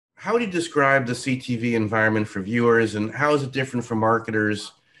How would you describe the CTV environment for viewers, and how is it different for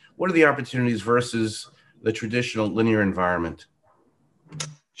marketers? What are the opportunities versus the traditional linear environment?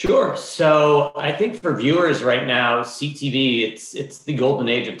 Sure. So I think for viewers right now, CTV, it's the golden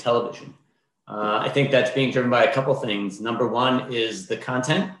age of television. I think that's being driven by a couple things. Number one is the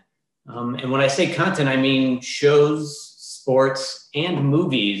content. And when I say content, I mean shows, sports, and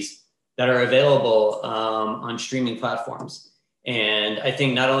movies that are available on streaming platforms. And I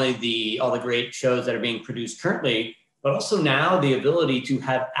think not only all the great shows that are being produced currently, but also now the ability to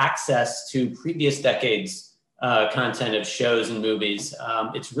have access to previous decades content of shows and movies.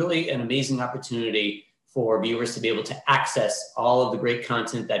 It's really an amazing opportunity for viewers to be able to access all of the great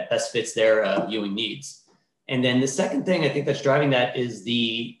content that best fits their viewing needs. And then the second thing I think that's driving that is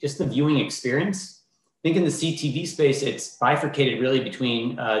just the viewing experience. I think in the CTV space, it's bifurcated really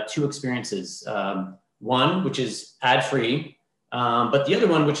between two experiences. One, which is ad-free, but the other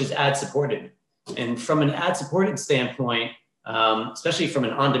one, which is ad-supported. And from an ad-supported standpoint, especially from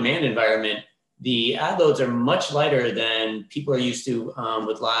an on-demand environment, the ad loads are much lighter than people are used to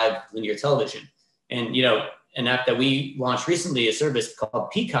with live linear television. And an app that we launched recently, a service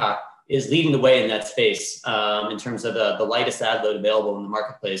called Peacock, is leading the way in that space in terms of the lightest ad load available in the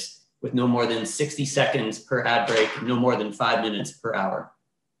marketplace, with no more than 60 seconds per ad break, no more than 5 minutes per hour.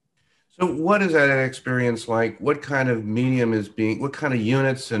 So what is that experience like? What kind of medium what kind of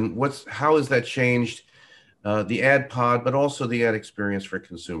units, and how has that changed the ad pod, but also the ad experience for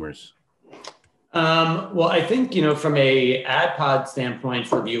consumers? Well, I think, from a ad pod standpoint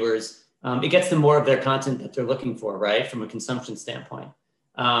for viewers, it gets them more of their content that they're looking for, right? From a consumption standpoint.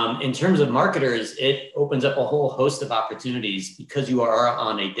 In terms of marketers, it opens up a whole host of opportunities because you are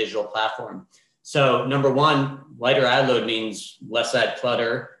on a digital platform. So number one, lighter ad load means less ad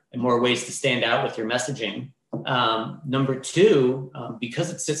clutter and more ways to stand out with your messaging. Number two, because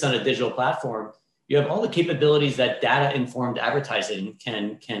it sits on a digital platform, you have all the capabilities that data-informed advertising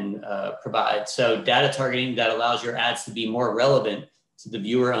can provide. So data targeting that allows your ads to be more relevant to the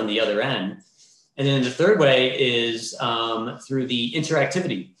viewer on the other end. And then the third way is through the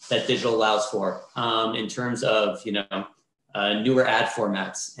interactivity that digital allows for in terms of newer ad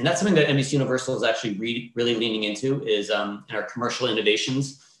formats. And that's something that NBCUniversal is actually really leaning into is in our commercial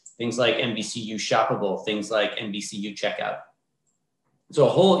innovations, things like NBCU Shoppable, things like NBCU Checkout.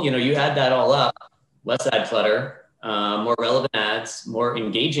 So you add that all up, less ad clutter, more relevant ads, more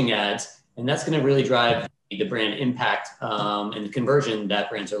engaging ads, and that's going to really drive the brand impact and the conversion that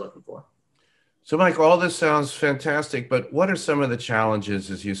brands are looking for. So Mike, all this sounds fantastic, but what are some of the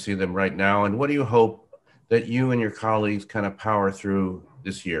challenges as you see them right now? And what do you hope that you and your colleagues kind of power through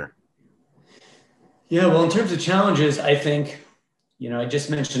this year? Yeah, well, in terms of challenges, I think, I just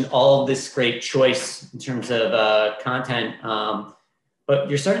mentioned all of this great choice in terms of content, but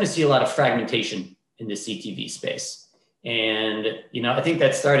you're starting to see a lot of fragmentation in the CTV space. And, I think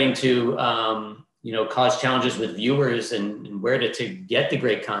that's starting to, cause challenges with viewers and where to get the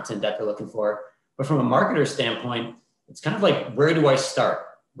great content that they're looking for. But from a marketer standpoint, it's kind of like, where do I start,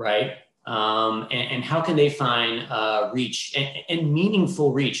 right? And how can they find reach and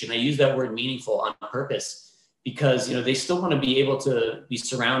meaningful reach? And I use that word meaningful on purpose because, they still want to be able to be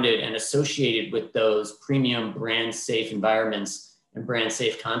surrounded and associated with those premium brand safe environments and brand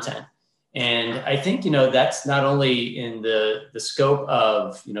safe content. And I think, that's not only in the scope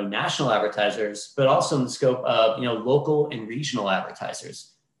of, national advertisers, but also in the scope of, local and regional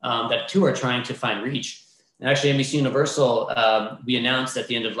advertisers that too are trying to find reach. And actually, NBCUniversal, we announced at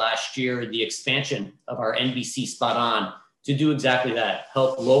the end of last year the expansion of our NBC Spot On to do exactly that,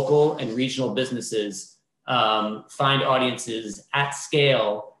 help local and regional businesses find audiences at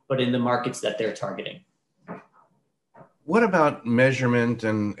scale, but in the markets that they're targeting. What about measurement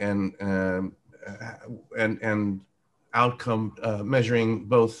and outcome measuring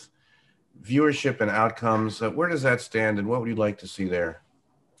both viewership and outcomes? Where does that stand, and what would you like to see there?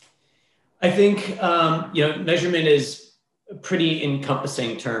 I think measurement is a pretty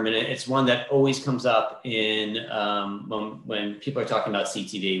encompassing term, and it's one that always comes up in when people are talking about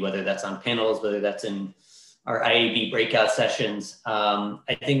CTV, whether that's on panels, whether that's in our IAB breakout sessions.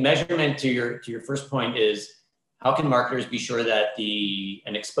 I think measurement, to your first point, is how can marketers be sure that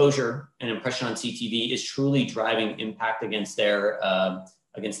an exposure, an impression on CTV is truly driving impact against their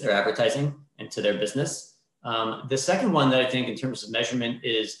advertising and to their business? The second one that I think in terms of measurement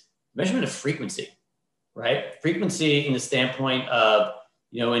is measurement of frequency, right? Frequency in the standpoint of,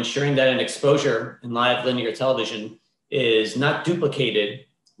 ensuring that an exposure in live linear television is not duplicated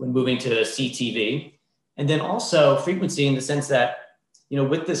when moving to CTV. And then also frequency in the sense that,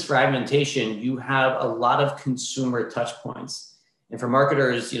 with this fragmentation, you have a lot of consumer touch points. And for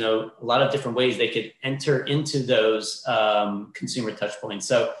marketers, a lot of different ways they could enter into those consumer touch points.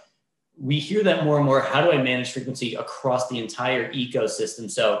 So we hear that more and more. How do I manage frequency across the entire ecosystem?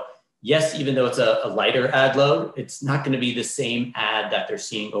 So yes, even though it's a lighter ad load, it's not going to be the same ad that they're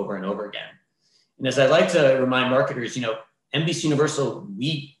seeing over and over again. And as I like to remind marketers, NBC Universal,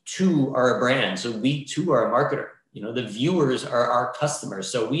 we too are a brand. So we too are a marketer. The viewers are our customers.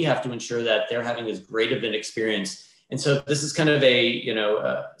 So we have to ensure that they're having as great of an experience. And so this is kind of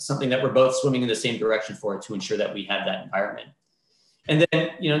something that we're both swimming in the same direction for, to ensure that we have that environment. And then,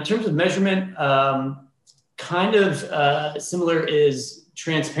 in terms of measurement, similar is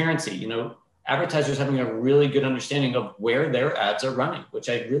transparency. Advertisers having a really good understanding of where their ads are running, which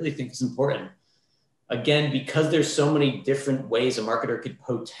I really think is important. Again, because there's so many different ways a marketer could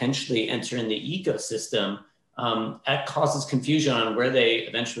potentially enter in the ecosystem, that causes confusion on where they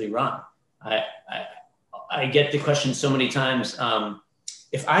eventually run. I get the question so many times,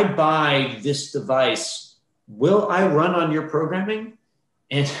 if I buy this device, will I run on your programming?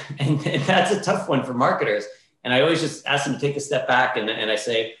 And that's a tough one for marketers. And I always just ask them to take a step back and I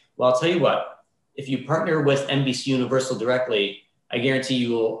say, well, I'll tell you what, if you partner with NBC Universal directly, I guarantee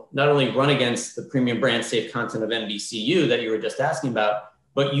you will not only run against the premium brand safe content of NBCU that you were just asking about,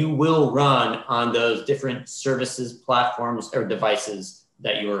 but you will run on those different services, platforms, or devices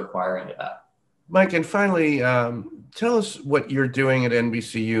that you were inquiring about. Mike, and finally, tell us what you're doing at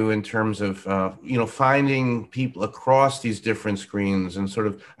NBCU in terms of, finding people across these different screens and sort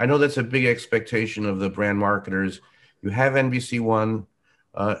of, I know that's a big expectation of the brand marketers. You have NBC One.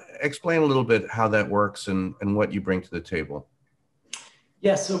 Explain a little bit how that works and what you bring to the table.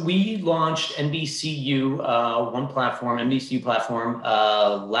 Yeah, so we launched NBCU One platform, NBCU platform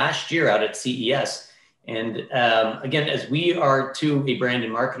last year out at CES. And again, as we are to a brand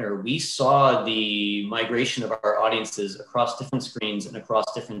and marketer, we saw the migration of our audiences across different screens and across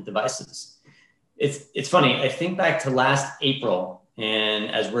different devices. It's funny, I think back to last April, and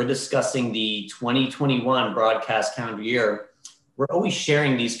as we're discussing the 2021 broadcast calendar year, we're always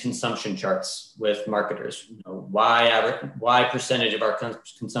sharing these consumption charts with marketers. Why percentage of our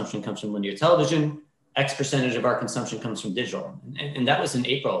consumption comes from linear television, X percentage of our consumption comes from digital. And that was in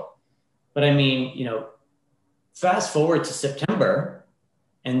April. But I mean, fast forward to September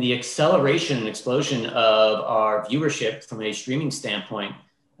and the acceleration and explosion of our viewership from a streaming standpoint,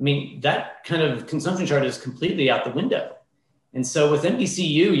 I mean, that kind of consumption chart is completely out the window. And so with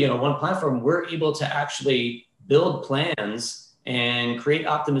NBCU, One platform, we're able to actually build plans and create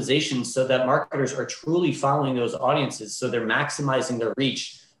optimizations so that marketers are truly following those audiences. So they're maximizing their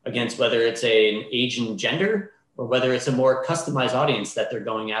reach against whether it's an age and gender or whether it's a more customized audience that they're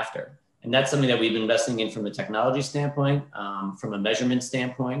going after. And that's something that we've been investing in from a technology standpoint, from a measurement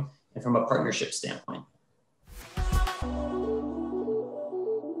standpoint, and from a partnership standpoint.